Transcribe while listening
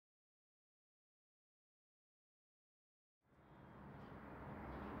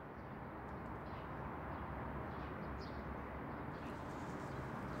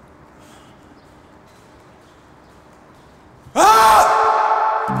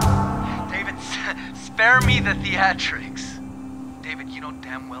Spare me the theatrics. David, you know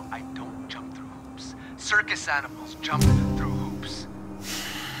damn well I don't jump through hoops. Circus animals jump through hoops.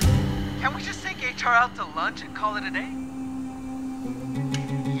 Can't we just take HR out to lunch and call it a day?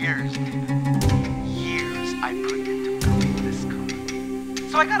 Years, David. Years I put into building this company.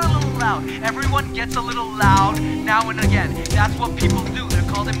 So I got a little loud. Everyone gets a little loud now and again. That's what people do. They're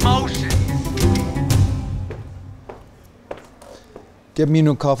called emotions. Get me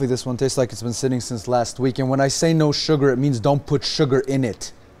no coffee. This one tastes like it's been sitting since last week. And when I say no sugar, it means don't put sugar in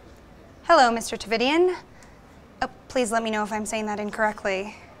it. Hello, Mr. Tavidian. Please let me know if I'm saying that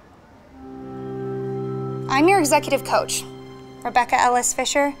incorrectly. I'm your executive coach, Rebecca Ellis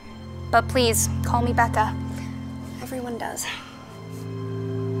Fisher. But please, call me Becca. Everyone does.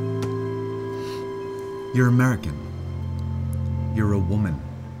 You're American. You're a woman.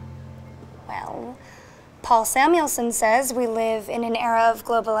 Well, Paul Samuelson says we live in an era of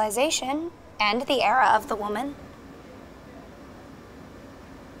globalization and the era of the woman.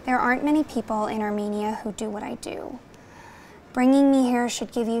 There aren't many people in Armenia who do what I do. Bringing me here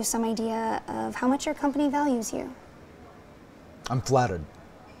should give you some idea of how much your company values you. I'm flattered.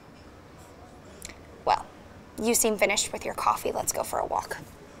 Well, you seem finished with your coffee. Let's go for a walk.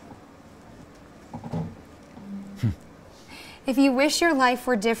 If you wish your life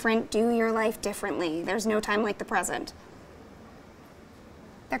were different, do your life differently. There's no time like the present.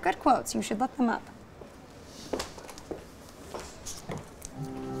 They're good quotes. You should look them up.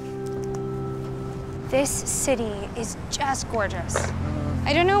 This city is just gorgeous.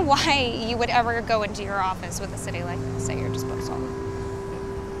 I don't know why you would ever go into your office with a city like this at your disposal.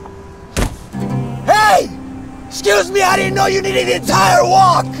 Hey! Excuse me, I didn't know you needed the entire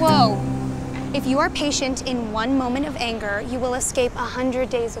walk! Whoa. If you are patient in one moment of anger, you will escape 100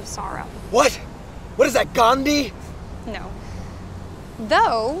 days of sorrow. What? What is that, Gandhi? No.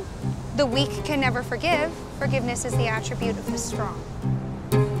 Though, the weak can never forgive, forgiveness is the attribute of the strong.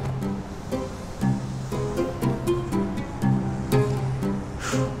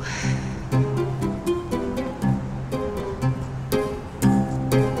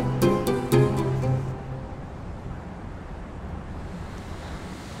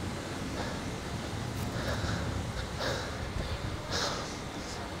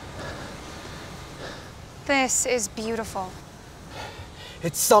 This is beautiful.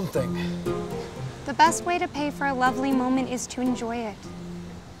 It's something. The best way to pay for a lovely moment is to enjoy it.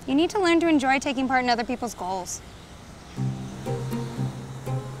 You need to learn to enjoy taking part in other people's goals.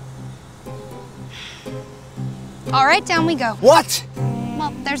 All right, down we go. What?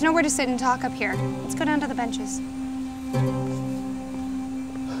 Well, there's nowhere to sit and talk up here. Let's go down to the benches.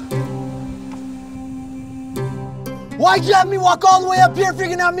 Why'd you have me walk all the way up here if you're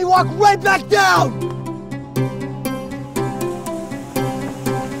gonna have me walk right back down?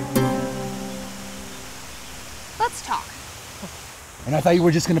 Let's talk. And I thought you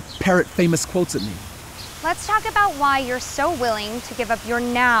were just gonna parrot famous quotes at me. Let's talk about why you're so willing to give up your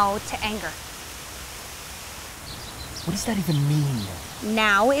now to anger. What does that even mean?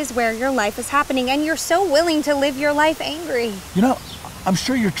 Now is where your life is happening, and you're so willing to live your life angry. You know, I'm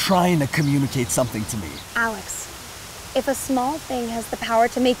sure you're trying to communicate something to me. Alex, if a small thing has the power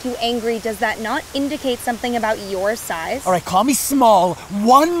to make you angry, does that not indicate something about your size? All right, call me small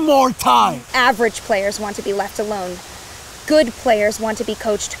one more time. Average players want to be left alone. Good players want to be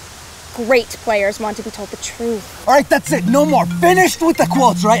coached. Great players want to be told the truth. All right, that's it. No more. Finished with the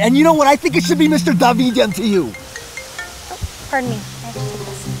quotes, right? And you know what? I think it should be Mr. Davidian to you. Oh, pardon me. I have to take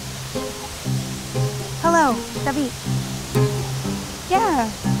this. Hello, David. Yeah,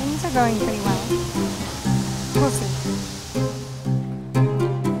 things are going pretty well. We'll see.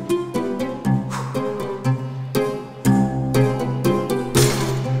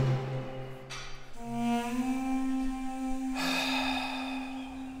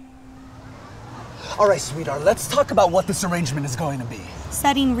 All right, sweetheart, let's talk about what this arrangement is going to be.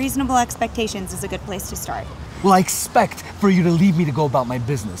 Setting reasonable expectations is a good place to start. Well, I expect for you to leave me to go about my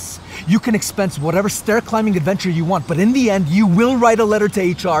business. You can expense whatever stair-climbing adventure you want, but in the end, you will write a letter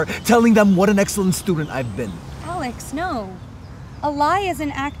to HR telling them what an excellent student I've been. Alex, no. A lie is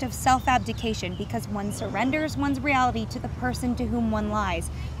an act of self-abdication because one surrenders one's reality to the person to whom one lies,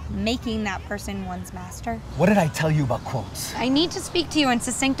 making that person one's master. What did I tell you about quotes? I need to speak to you in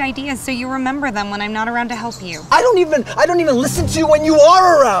succinct ideas so you remember them when I'm not around to help you. I don't even listen to you when you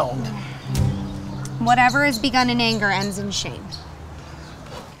are around. Whatever is begun in anger ends in shame.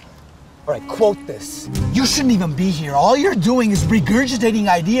 All right, quote this. You shouldn't even be here. All you're doing is regurgitating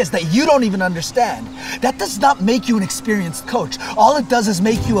ideas that you don't even understand. That does not make you an experienced coach. All it does is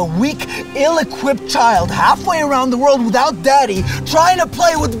make you a weak, ill-equipped child halfway around the world without daddy, trying to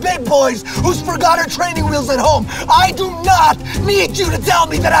play with big boys who's forgot her training wheels at home. I do not need you to tell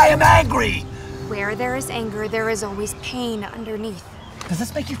me that I am angry. Where there is anger, there is always pain underneath. Does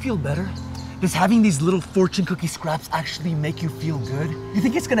this make you feel better? Does having these little fortune cookie scraps actually make you feel good? You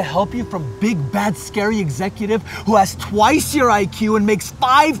think it's gonna help you from big, bad, scary executive who has twice your IQ and makes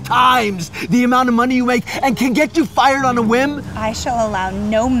 5 times the amount of money you make and can get you fired on a whim? I shall allow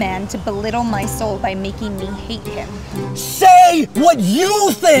no man to belittle my soul by making me hate him. Say what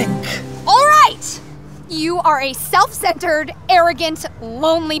you think! All right! You are a self-centered, arrogant,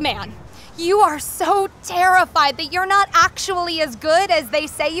 lonely man. You are so terrified that you're not actually as good as they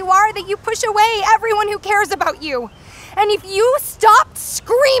say you are that you push away everyone who cares about you. And if you stopped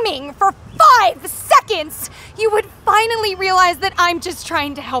screaming for 5 seconds, you would finally realize that I'm just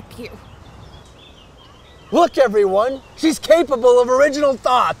trying to help you. Look, everyone, she's capable of original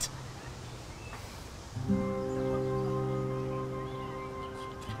thought.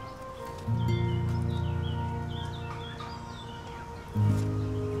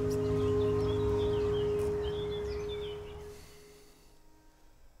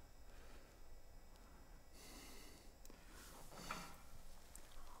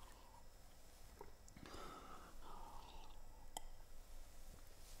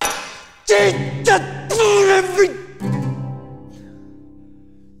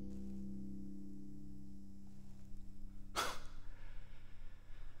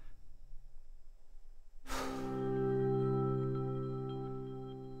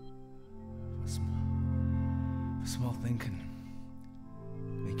 A small thing can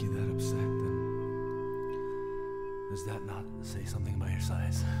make you that upset, then does that not say something about your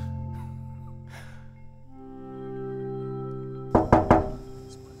size?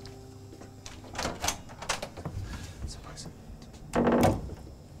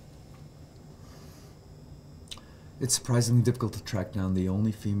 It's surprisingly difficult to track down the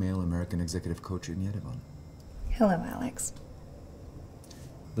only female American executive coach in Yerevan. Hello, Alex.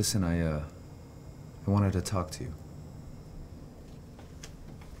 Listen, I wanted to talk to you.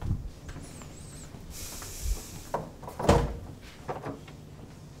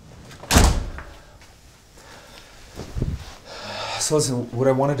 So listen, what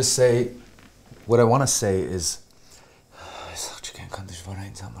I want to say is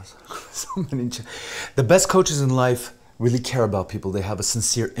the best coaches in life really care about people. They have a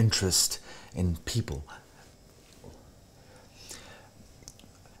sincere interest in people.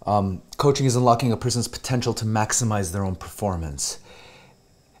 Coaching is unlocking a person's potential to maximize their own performance.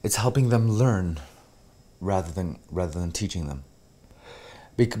 It's helping them learn rather than teaching them.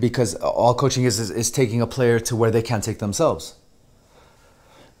 Because all coaching is taking a player to where they can't take themselves.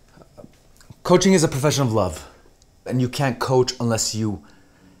 Coaching is a profession of love, and you can't coach unless you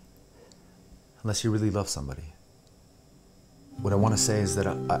really love somebody. What I want to say is that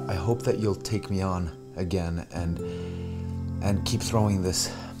I hope that you'll take me on again and keep throwing this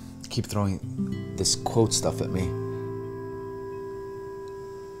quote stuff at me.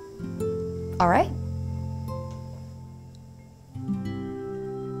 All right.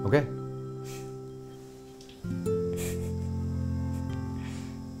 Okay.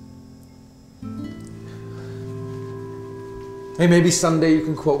 Hey, maybe someday you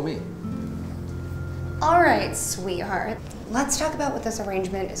can quote me. All right, sweetheart. Let's talk about what this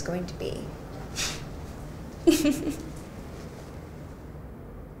arrangement is going to be.